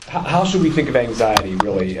how should we think of anxiety,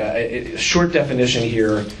 really? Short definition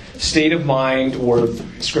here, state of mind, or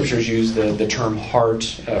scriptures use the term heart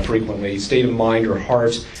frequently, state of mind or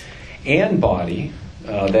heart and body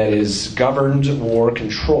that is governed or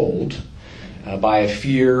controlled by a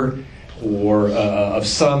fear or of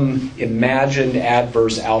some imagined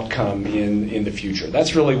adverse outcome in the future.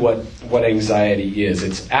 That's really what anxiety is.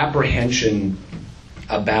 It's apprehension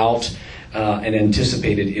about an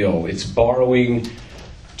anticipated ill. It's borrowing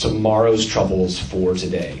tomorrow's troubles for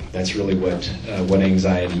today. That's really what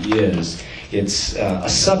anxiety is. It's a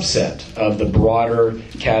subset of the broader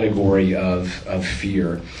category of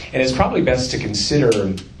fear. And it's probably best to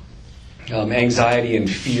consider anxiety and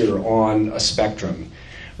fear on a spectrum,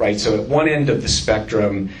 right? So at one end of the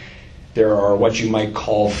spectrum, there are what you might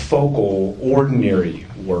call focal, ordinary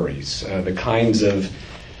worries, the kinds of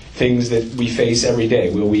things that we face every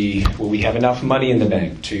day. Will we have enough money in the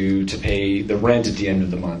bank to pay the rent at the end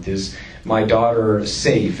of the month? Is my daughter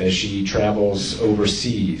safe as she travels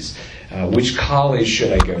overseas? Which college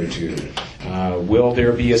should I go to? Will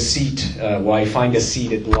there be a seat? Will I find a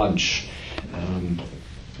seat at lunch?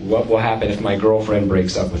 What will happen if my girlfriend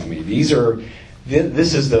breaks up with me?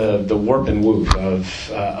 This is the warp and woof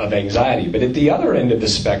of anxiety. But at the other end of the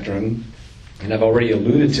spectrum, and I've already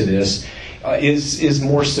alluded to this, is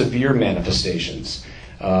more severe manifestations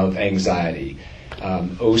of anxiety,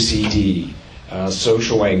 OCD,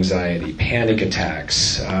 social anxiety, panic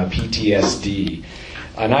attacks, PTSD.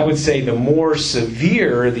 And I would say the more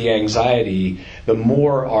severe the anxiety, the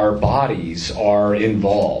more our bodies are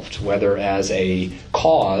involved, whether as a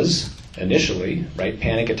cause initially, right,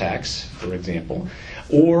 panic attacks, for example,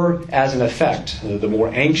 or as an effect. The more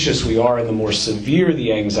anxious we are and the more severe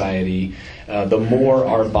the anxiety, the more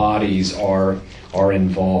our bodies are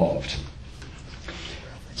involved.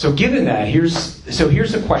 So given that,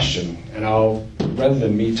 here's a question, and rather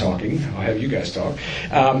than me talking, I'll have you guys talk.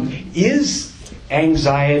 Is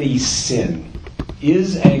anxiety sin?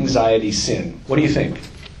 Is anxiety sin? What do you think?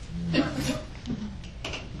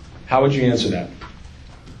 How would you answer that?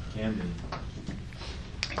 Can be.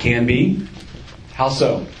 Can be? How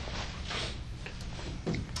so?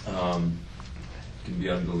 Can be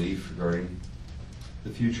unbelief regarding the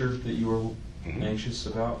future that you are anxious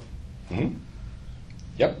about. Mm-hmm.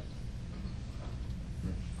 Yep.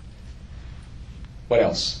 What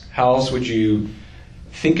else? How else would you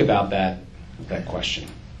think about that question?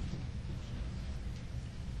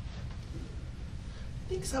 I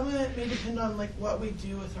think some of it may depend on what we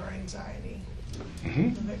do with our anxiety.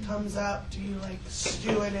 Mm-hmm. If it comes up, do you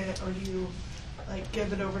stew in it, or do you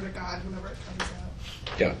give it over to God whenever it comes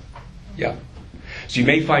out? Yeah. Yeah. So you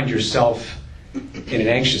may find yourself in an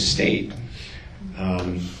anxious state,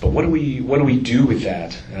 but what do we do with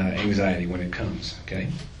that anxiety when it comes? Okay.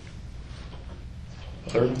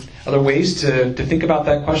 Other ways to think about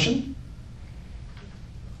that question?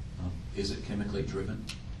 Is it chemically driven?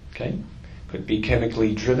 Okay. Could be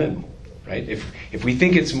chemically driven, right? If we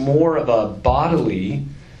think it's more of a bodily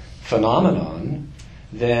phenomenon,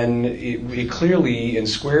 then it clearly and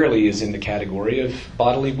squarely is in the category of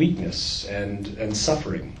bodily weakness and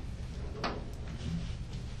suffering.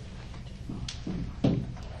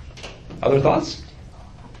 Other thoughts?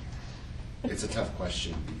 It's a tough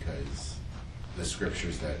question because the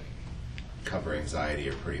scriptures that cover anxiety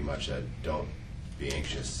are pretty much that don't be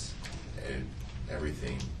anxious and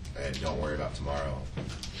everything, and don't worry about tomorrow.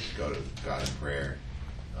 Go to God in prayer.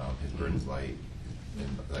 His burden's light.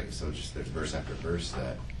 And so just there's verse after verse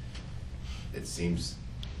that it seems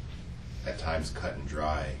at times cut and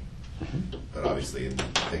dry, but obviously in the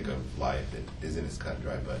thick of life it isn't as cut and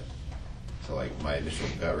dry. But so my initial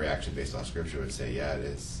gut reaction based on scripture would say, yeah, it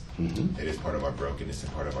is. Mm-hmm. It is part of our brokenness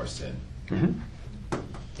and part of our sin. Mm-hmm.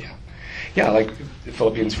 Yeah. Yeah, like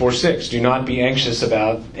Philippians 4:6, do not be anxious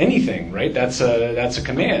about anything, right? That's a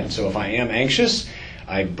command. So if I am anxious,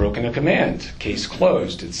 I've broken a command. Case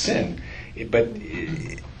closed. It's sin. But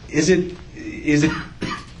is it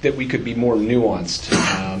that we could be more nuanced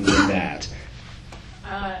than that?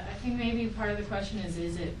 I think maybe part of the question is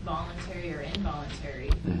it voluntary or involuntary?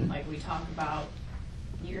 Mm-hmm. Like we talk about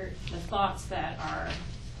the thoughts that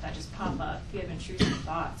just pop up. If you have intrusive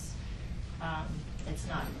thoughts, it's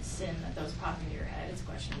not sin that those pop into your head. It's a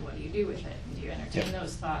question of what do you do with it? Do you entertain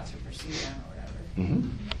those thoughts or pursue them or whatever? Mm-hmm.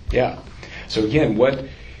 Yeah. So again,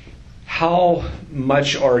 how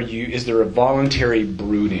much is there a voluntary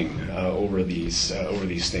brooding over these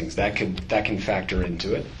things that can factor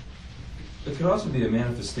into it? It could also be a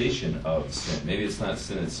manifestation of sin. Maybe it's not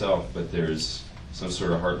sin itself, but there's some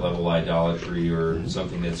sort of heart level idolatry or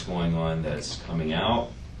something that's going on that's coming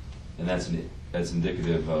out, and that's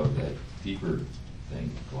indicative of that deeper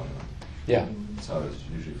thing going on. Yeah. That's how it's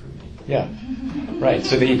usually for me. Yeah, right.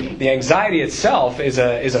 So the anxiety itself is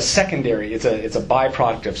a secondary. It's a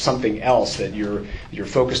byproduct of something else that you're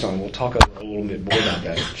focused on. We'll talk a little bit more about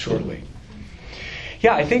that shortly.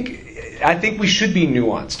 Yeah, I think we should be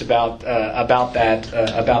nuanced about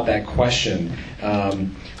that question.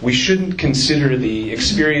 We shouldn't consider the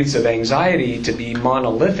experience of anxiety to be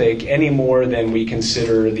monolithic any more than we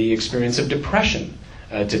consider the experience of depression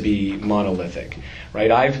to be monolithic. Right?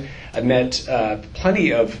 I've met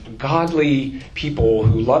plenty of godly people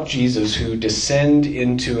who love Jesus who descend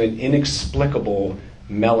into an inexplicable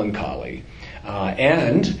melancholy.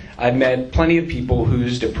 And I've met plenty of people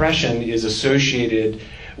whose depression is associated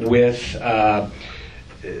with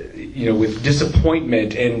with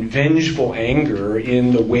disappointment and vengeful anger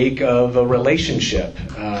in the wake of a relationship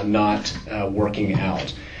not working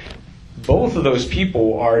out. Both of those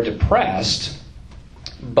people are depressed,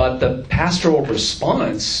 but the pastoral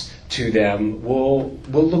response to them will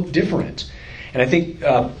look different. And I think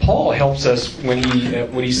Paul helps us when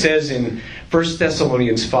he says in 1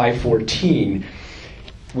 Thessalonians 5:14,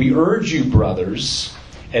 "We urge you, brothers,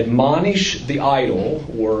 admonish the idle,"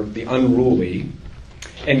 or the unruly,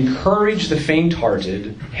 "encourage the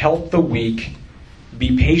faint-hearted, help the weak,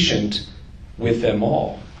 be patient with them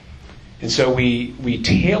all." And so we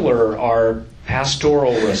tailor our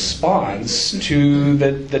pastoral response to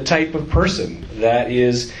the type of person that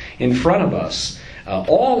is in front of us,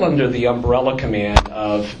 all under the umbrella command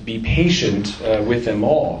of be patient with them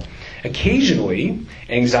all. Occasionally,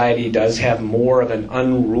 anxiety does have more of an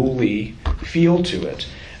unruly feel to it,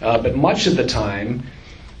 but much of the time,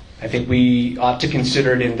 I think we ought to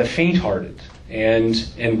consider it in the faint-hearted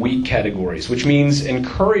and weak categories, which means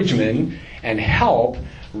encouragement and help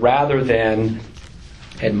rather than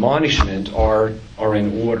admonishment are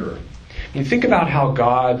in order. I mean, think about how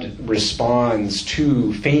God responds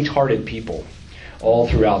to faint-hearted people all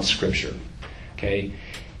throughout Scripture. Okay,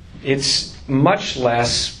 it's much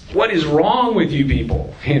less, "What is wrong with you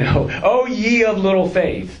people?" "Oh, ye of little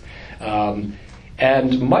faith,"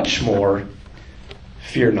 and much more,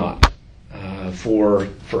 "Fear not, for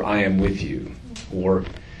I am with you," or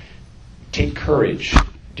 "Take courage,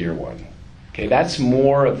 dear one." Okay, that's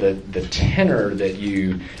more of the tenor that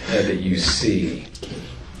you see.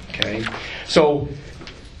 Okay, so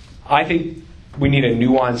I think we need a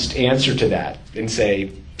nuanced answer to that and say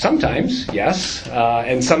sometimes yes,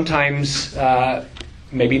 and sometimes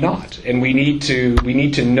maybe not. And we need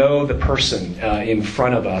to know the person in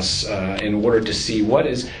front of us in order to see what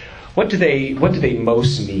do they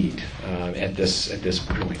most need at this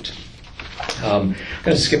point. I'm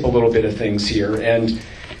going to skip a little bit of things here and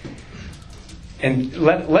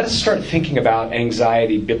let us start thinking about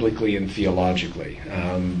anxiety biblically and theologically,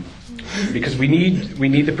 because we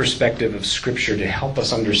need the perspective of Scripture to help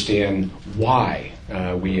us understand why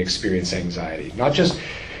we experience anxiety. Not just,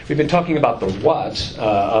 we've been talking about the what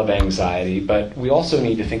of anxiety, but we also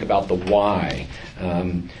need to think about the why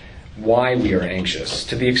we are anxious,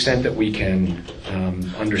 to the extent that we can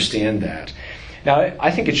understand that. Now, I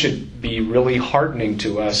think it should be really heartening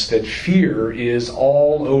to us that fear is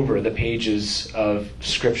all over the pages of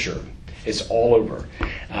Scripture. It's all over.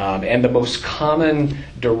 And the most common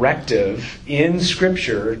directive in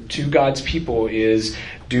Scripture to God's people is,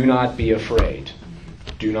 do not be afraid.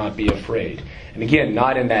 Do not be afraid. And again,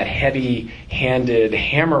 not in that heavy-handed,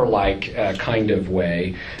 hammer-like kind of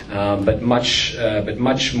way, but much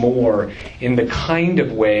more in the kind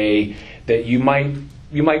of way that you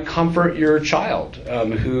might comfort your child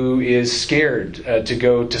who is scared to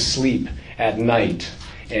go to sleep at night,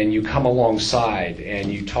 and you come alongside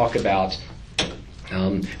and you talk about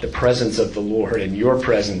the presence of the Lord and your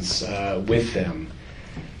presence with them.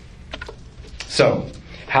 So,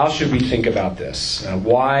 how should we think about this?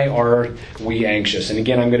 Why are we anxious? And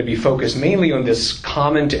again, I'm going to be focused mainly on this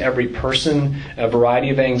common to every person variety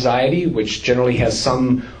of anxiety, which generally has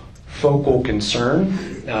some focal concern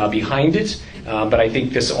behind it. But I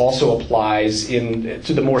think this also applies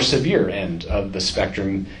to the more severe end of the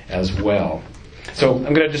spectrum as well. So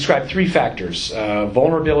I'm going to describe three factors: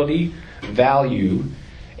 vulnerability, value,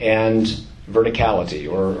 and verticality,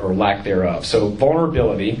 or lack thereof. So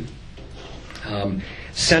vulnerability,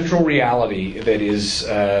 central reality that is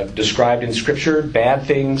described in Scripture. Bad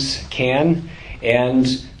things can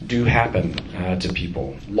and do happen to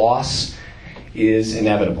people. Loss is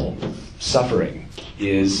inevitable. Suffering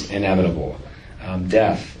is inevitable.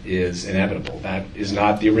 Death is inevitable. That is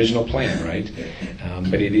not the original plan, right?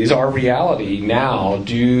 But it is our reality now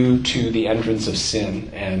due to the entrance of sin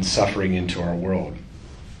and suffering into our world.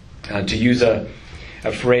 To use a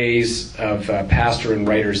phrase of pastor and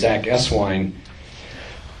writer Zach Eswine,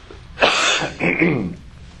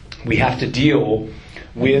 We have to deal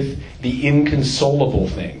with the inconsolable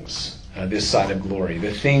things this side of glory,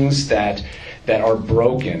 the things that are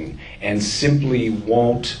broken and simply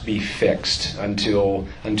won't be fixed until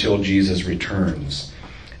Jesus returns.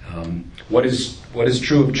 What is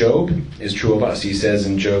true of Job is true of us. He says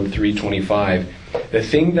in Job 3:25, "The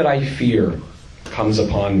thing that I fear comes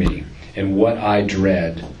upon me, and what I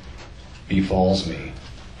dread befalls me."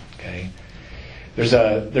 Okay? There's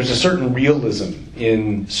a certain realism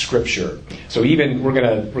in Scripture. So even we're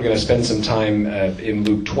gonna spend some time in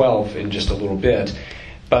Luke 12 in just a little bit,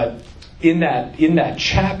 but in that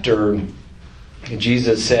chapter,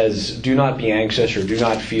 Jesus says, "Do not be anxious," or "Do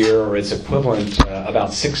not fear," or its equivalent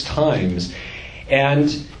about 6 times,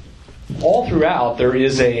 and all throughout there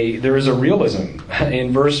is a realism.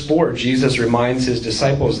 In verse 4, Jesus reminds his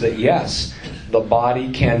disciples that yes, the body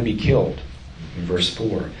can be killed. In verse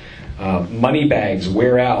 4. Money bags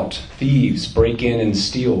wear out, thieves break in and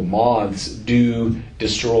steal, moths do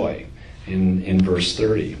destroy, in verse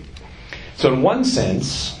 30. So in one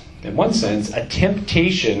sense, a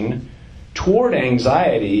temptation toward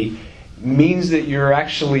anxiety means that you're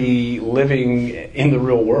actually living in the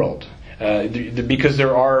real world, because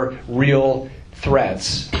there are real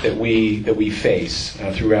threats that we face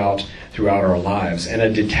throughout our lives, and a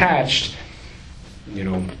detached,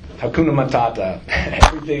 Hakuna Matata,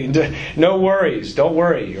 everything, no worries, don't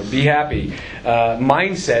worry, or be happy.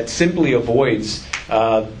 Mindset simply avoids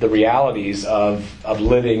the realities of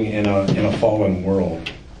living in a fallen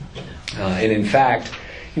world. And in fact,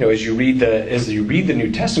 as you read the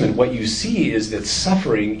New Testament, what you see is that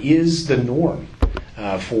suffering is the norm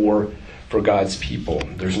for God's people.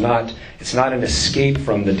 It's not an escape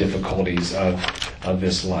from the difficulties of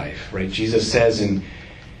this life, right? Jesus says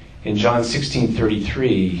in John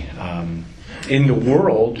 16:33, in the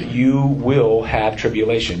world you will have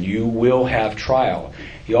tribulation, you will have trial.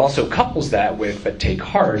 He also couples that with, "But take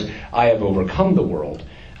heart, I have overcome the world."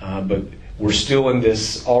 But we're still in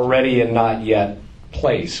this already and not yet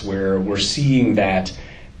place where we're seeing that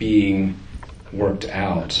being worked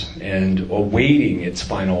out and awaiting its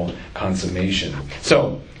final consummation.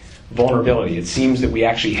 So, vulnerability. It seems that we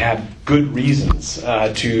actually have good reasons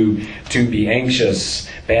to be anxious.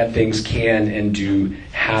 Bad things can and do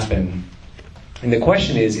happen. And the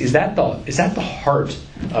question is that the heart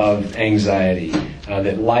of anxiety?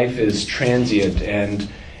 That life is transient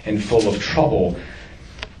and full of trouble.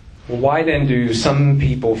 Well, why then do some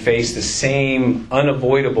people face the same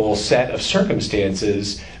unavoidable set of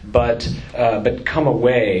circumstances, but come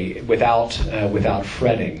away without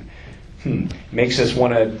fretting? Makes us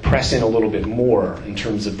want to press in a little bit more in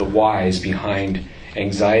terms of the whys behind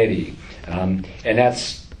anxiety. And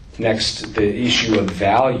that's next, the issue of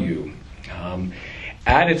value.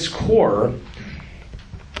 At its core,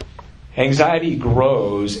 anxiety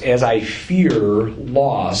grows as I fear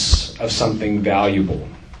loss of something valuable.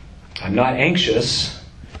 I'm not anxious,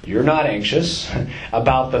 you're not anxious,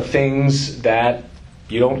 about the things that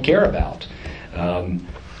you don't care about.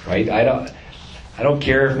 Right? I don't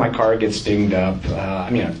care if my car gets dinged up. I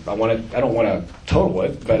don't want to total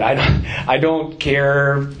it, but I don't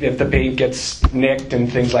care if the paint gets nicked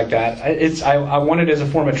and things like that. I want it as a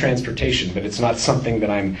form of transportation, but it's not something that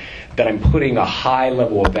I'm putting a high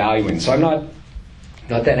level of value in. So I'm not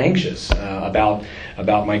that anxious about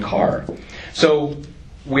my car. So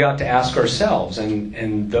we ought to ask ourselves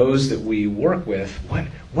and those that we work with,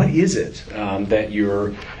 what is it that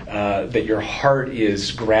your heart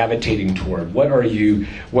is gravitating toward? What are you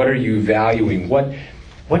valuing?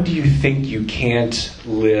 What do you think you can't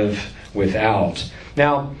live without?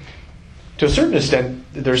 Now, to a certain extent,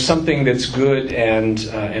 there's something that's good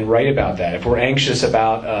and right about that. If we're anxious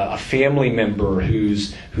about a family member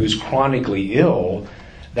who's chronically ill,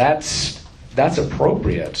 that's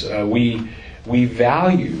appropriate. We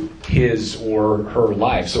value his or her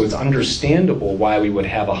life, so it's understandable why we would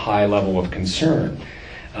have a high level of concern.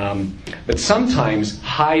 But sometimes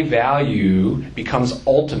high value becomes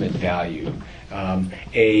ultimate value.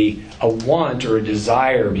 A want or a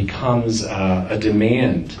desire becomes a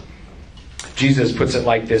demand. Jesus puts it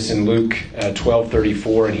like this in Luke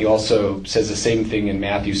 12:34, and he also says the same thing in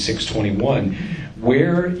Matthew 6:21.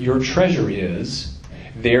 Where your treasure is,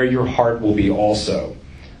 there your heart will be also.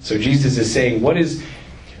 So Jesus is saying, what is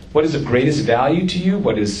of greatest value to you?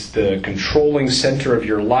 What is the controlling center of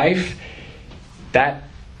your life?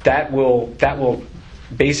 That will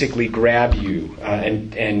basically grab you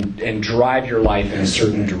and drive your life in a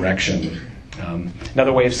certain direction.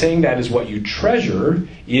 Another way of saying that is what you treasure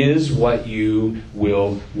is what you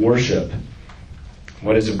will worship.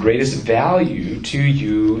 what is of greatest value to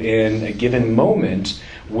you in a given moment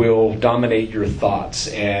will dominate your thoughts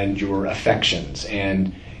and your affections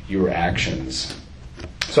and your actions.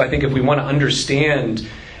 So I think if we want to understand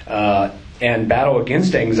and battle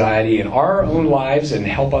against anxiety in our own lives and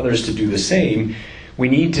help others to do the same, we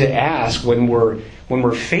need to ask when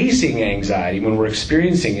we're facing anxiety, when we're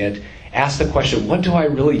experiencing it, ask the question, what do I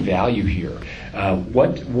really value here?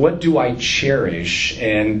 What do I cherish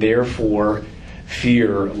and therefore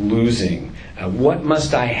fear losing? What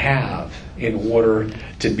must I have in order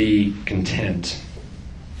to be content?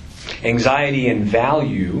 Anxiety and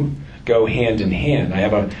value go hand in hand. I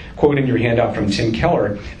have a quote in your handout from Tim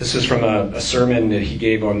Keller. This is from a sermon that he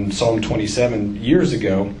gave on Psalm 27 years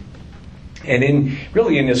ago. And in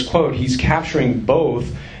this quote, he's capturing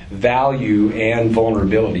both value and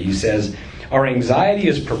vulnerability. He says, our anxiety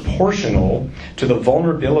is proportional to the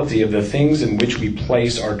vulnerability of the things in which we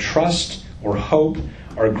place our trust or hope,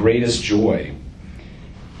 our greatest joy.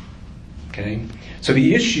 Okay? So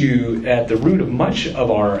the issue at the root of much of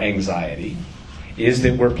our anxiety is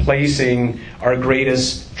that we're placing our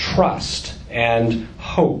greatest trust and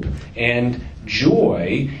hope and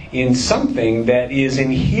joy in something that is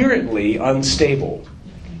inherently unstable.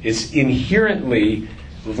 It's inherently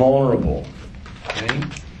vulnerable. Okay?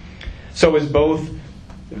 So as both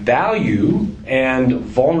value and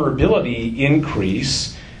vulnerability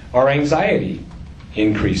increase, our anxiety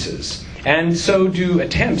increases. And so do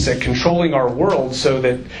attempts at controlling our world so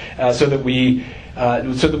that we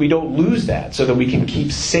don't lose that, so that we can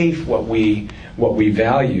keep safe what we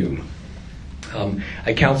value.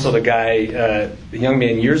 I counseled a young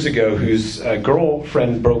man years ago whose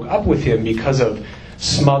girlfriend broke up with him because of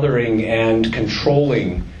smothering and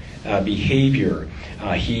controlling behavior.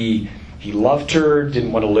 He loved her,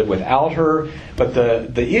 didn't want to live without her, but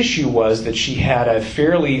the issue was that she had a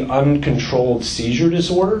fairly uncontrolled seizure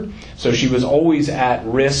disorder, so she was always at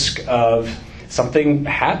risk of something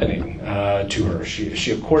happening to her.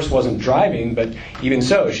 She of course wasn't driving, but even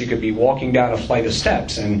so, she could be walking down a flight of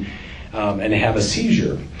steps and have a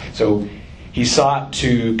seizure. So he sought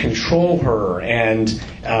to control her and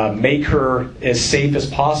make her as safe as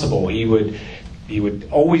possible. He would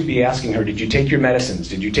always be asking her, did you take your medicines?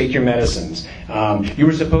 Did you take your medicines? You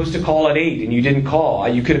were supposed to call at 8 and you didn't call.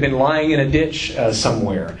 You could have been lying in a ditch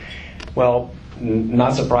somewhere. Well,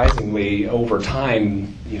 not surprisingly, over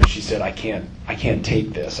time, she said, I can't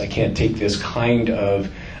take this. I can't take this kind of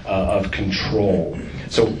control.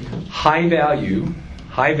 So high value,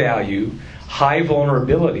 high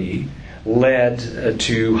vulnerability led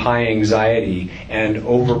to high anxiety and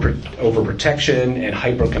overprotection and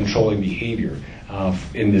hyper-controlling behavior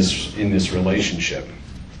in this relationship.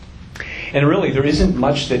 And really, there isn't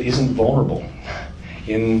much that isn't vulnerable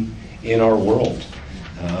in our world,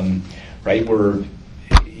 right? We're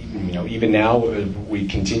even now we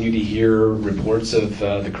continue to hear reports of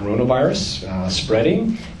the coronavirus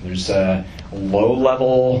spreading. There's a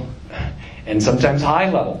low-level and sometimes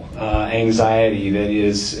high-level anxiety that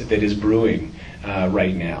is brewing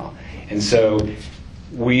right now, and so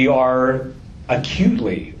we are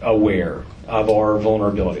acutely aware of our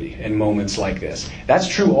vulnerability in moments like this. That's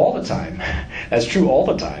true all the time. That's true all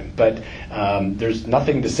the time. But there's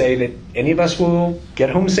nothing to say that any of us will get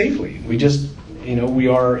home safely. We just, we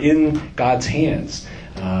are in God's hands,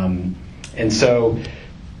 and so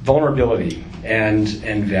vulnerability and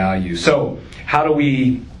value. So how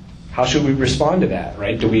should we respond to that?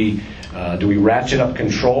 Right? Do we ratchet up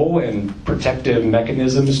control and protective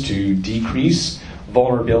mechanisms to decrease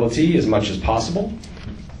vulnerability as much as possible?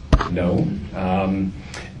 No.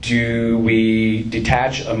 Do we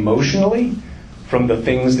detach emotionally from the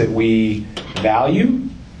things that we value?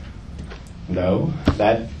 No.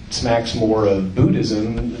 That smacks more of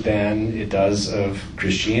Buddhism than it does of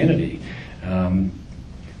Christianity.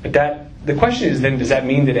 But the question is then, does that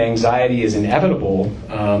mean that anxiety is inevitable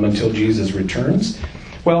until Jesus returns?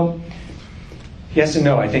 Well, yes and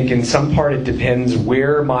no. I think in some part it depends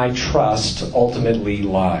where my trust ultimately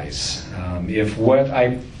lies. If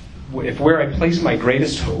where I place my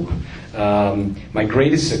greatest hope, my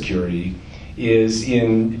greatest security, is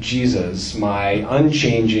in Jesus, my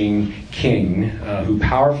unchanging King, who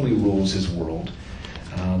powerfully rules his world,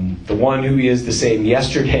 the one who is the same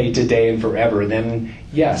yesterday, today, and forever, then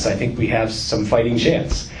yes, I think we have some fighting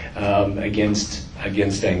chance against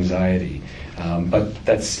anxiety. But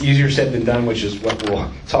that's easier said than done, which is what we'll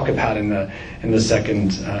talk about in the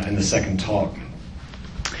second talk.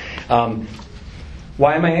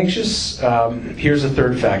 Why am I anxious? Here's a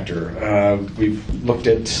third factor. We've looked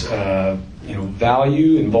at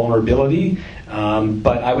value and vulnerability,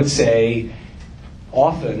 but I would say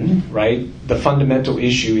often, right, the fundamental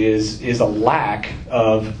issue is a lack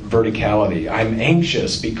of verticality. I'm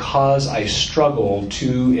anxious because I struggle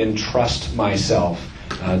to entrust myself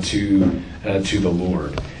to the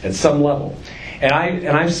Lord at some level. And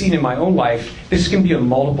I've seen in my own life, this can be on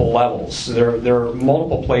multiple levels. There are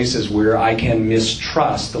multiple places where I can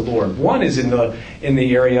mistrust the Lord. One is in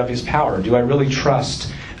the area of His power. Do I really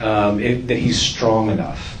trust that He's strong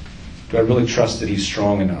enough? Do I really trust that He's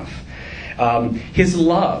strong enough? His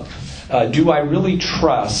love. Do I really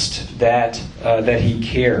trust that He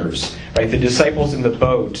cares? Right, the disciples in the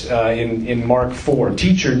boat in Mark 4.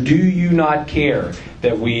 Teacher, do you not care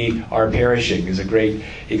that we are perishing? Is a great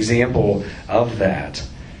example of that.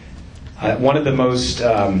 One of the most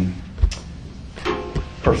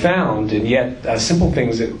profound and yet simple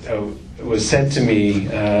things that was said to me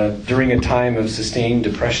during a time of sustained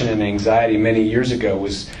depression and anxiety many years ago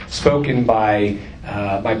was spoken by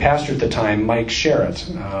my pastor at the time, Mike Sherritt,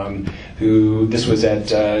 who this was at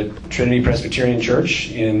Trinity Presbyterian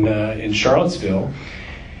Church in Charlottesville,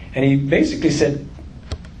 and he basically said,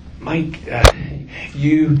 "Mike,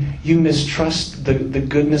 you mistrust the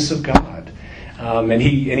goodness of God," and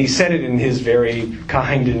he said it in his very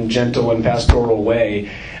kind and gentle and pastoral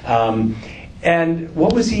way. And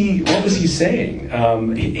what was he saying?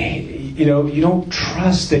 You don't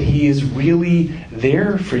trust that He is really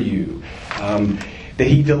there for you, that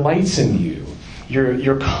He delights in you.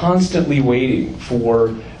 You're constantly waiting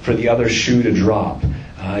for the other shoe to drop.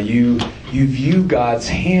 You view God's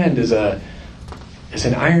hand as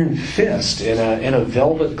an iron fist in a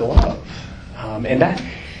velvet glove, and that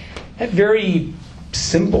very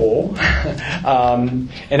simple. And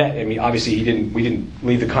I mean, obviously, we didn't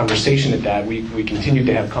leave the conversation at that. We continued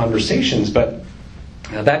to have conversations, but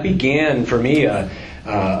that began for me a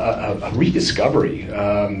rediscovery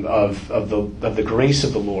of the grace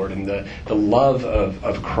of the Lord and the love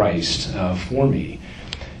of Christ for me.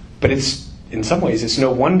 But in some ways, it's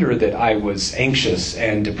no wonder that I was anxious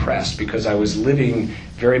and depressed, because I was living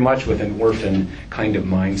very much with an orphan kind of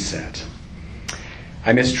mindset.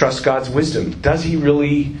 I mistrust God's wisdom. Does He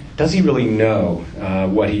really know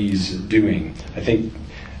what He's doing? I think,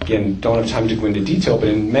 again, don't have time to go into detail, but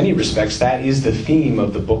in many respects, that is the theme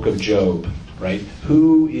of the book of Job, right?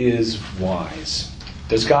 Who is wise?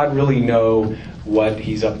 Does God really know what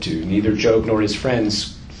He's up to? Neither Job nor his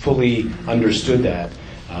friends fully understood that,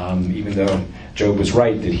 even though Job was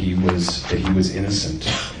right that he was innocent.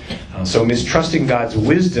 So mistrusting God's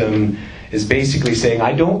wisdom is basically saying,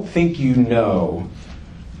 I don't think you know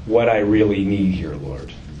what I really need here,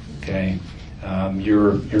 Lord. Okay,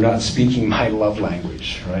 you're not speaking my love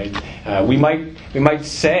language, right? We might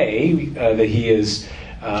say that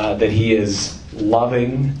He is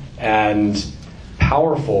loving and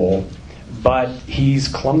powerful, but He's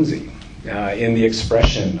clumsy in the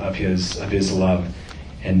expression of His love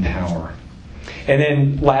and power. And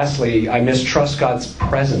then lastly, I mistrust God's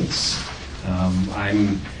presence.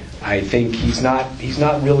 I think He's not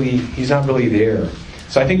really there.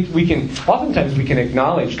 So I think oftentimes we can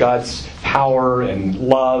acknowledge God's power and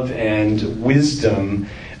love and wisdom,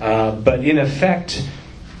 but in effect,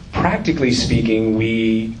 practically speaking,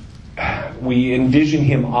 we envision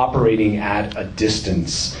Him operating at a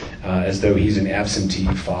distance, as though He's an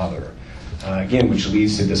absentee father. Again, which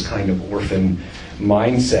leads to this kind of orphan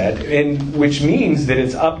mindset, and which means that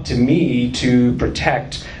it's up to me to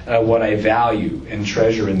protect what I value and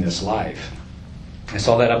treasure in this life. I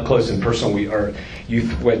saw that up close and personal. Our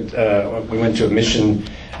youth went to a mission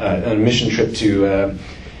trip to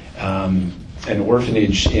an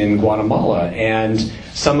orphanage in Guatemala, and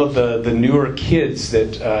some of the newer kids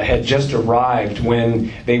that had just arrived,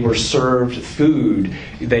 when they were served food,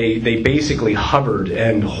 they basically hovered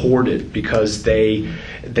and hoarded, because they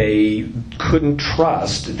couldn't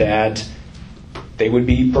trust that they would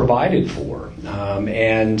be provided for.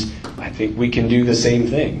 And I think we can do the same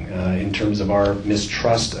thing in terms of our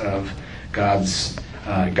mistrust of God's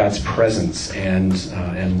presence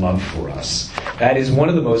and love for us. That is one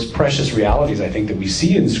of the most precious realities, I think, that we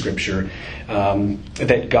see in Scripture,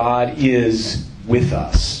 that God is with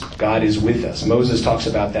us. God is with us. Moses talks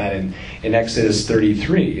about that in Exodus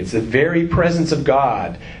 33. It's the very presence of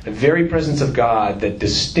God, that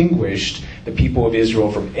distinguished the people of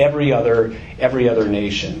Israel from every other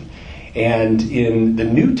nation. And in the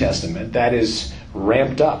New Testament, that is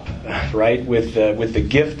ramped up, right, with the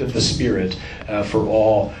gift of the Spirit for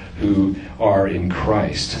all who are in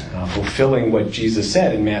Christ, fulfilling what Jesus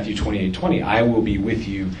said in Matthew 28:20, I will be with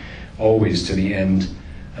you always to the end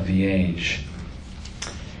of the age.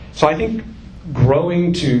 So I think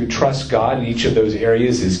growing to trust God in each of those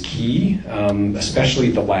areas is key,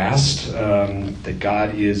 especially the last, that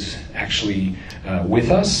God is actually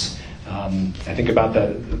with us. I think about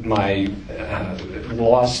my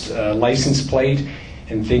lost license plate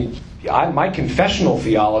and think my confessional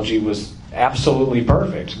theology was absolutely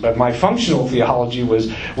perfect, but my functional theology was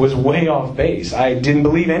way off base. I didn't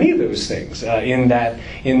believe any of those things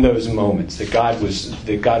in those moments that God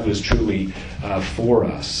was truly for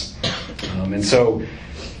us. And so,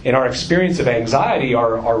 in our experience of anxiety,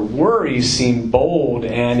 our worries seem bold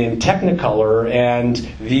and in technicolor, and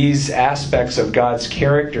these aspects of God's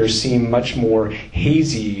character seem much more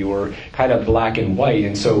hazy or kind of black and white.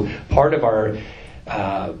 And so, part of our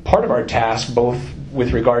task, both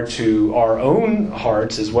with regard to our own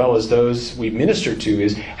hearts as well as those we minister to,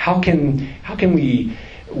 is how can we,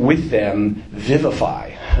 with them,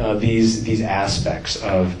 vivify these aspects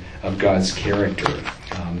of God's character.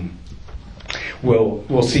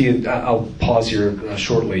 We'll see. I'll pause here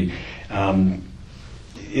shortly.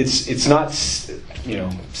 It's not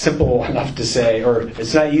simple enough to say, or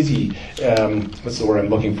it's not easy. What's the word I'm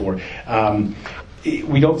looking for?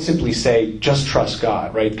 We don't simply say just trust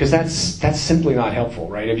God, right? Because that's simply not helpful,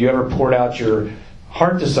 right? Have you ever poured out your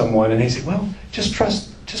heart to someone and they say, "Well, just trust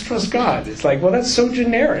God"? It's like, well, that's so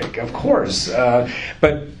generic, of course.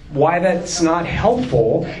 But why that's not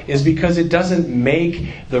helpful is because it doesn't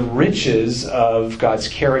make the riches of God's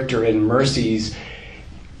character and mercies.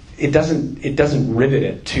 It doesn't rivet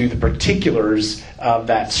it to the particulars of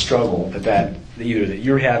that struggle that either that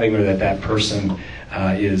you're having or that person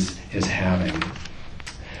is having.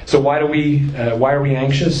 So why are we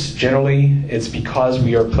anxious? Generally, it's because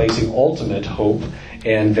we are placing ultimate hope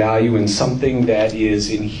and value in something that is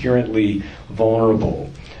inherently vulnerable.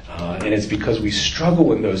 And it's because we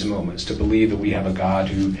struggle in those moments to believe that we have a God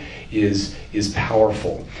who is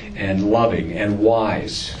powerful and loving and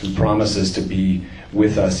wise, who promises to be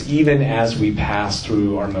with us even as we pass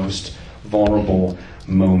through our most vulnerable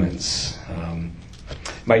moments.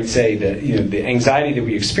 Might say that the anxiety that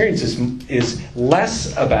we experience is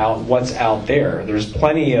less about what's out there. There's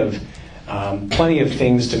plenty of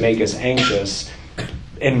things to make us anxious,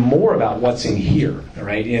 and more about what's in here,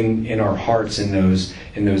 right? In our hearts in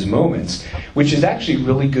those moments, which is actually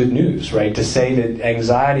really good news, right? To say that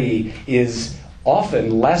anxiety is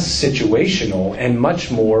often less situational and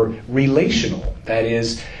much more relational. That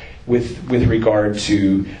is, with regard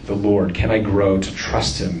to the Lord, can I grow to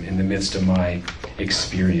trust Him in the midst of my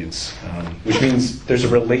experience? Which means there's a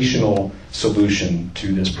relational solution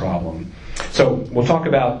to this problem. So we'll talk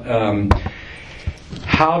about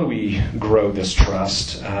how do we grow this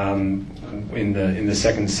trust in the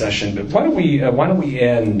second session. But why don't we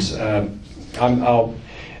end?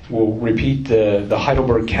 We'll repeat the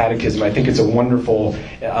Heidelberg Catechism. I think it's a wonderful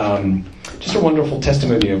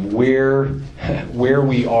testimony of where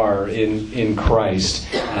we are in Christ.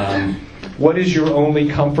 What is your only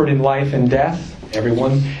comfort in life and death?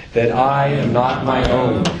 Everyone, that I am not my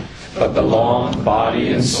own, but belong body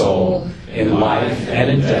and soul in life and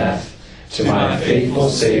in death to my faithful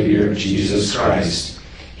Savior, Jesus Christ.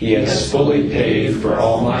 He has fully paid for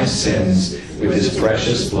all my sins with His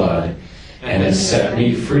precious blood, and has set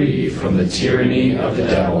me free from the tyranny of the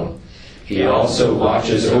devil. He also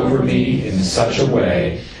watches over me in such a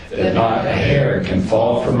way that not a hair can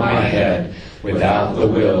fall from my head without the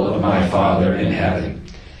will of my Father in heaven.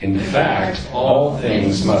 In fact, all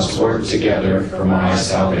things must work together for my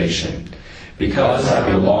salvation. Because I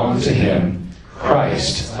belong to Him,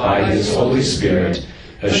 Christ, by His Holy Spirit,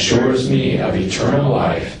 assures me of eternal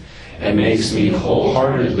life and makes me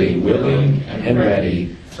wholeheartedly willing and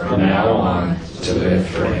ready from now on to live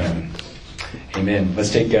for Him. Amen. Let's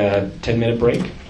take a 10-minute break.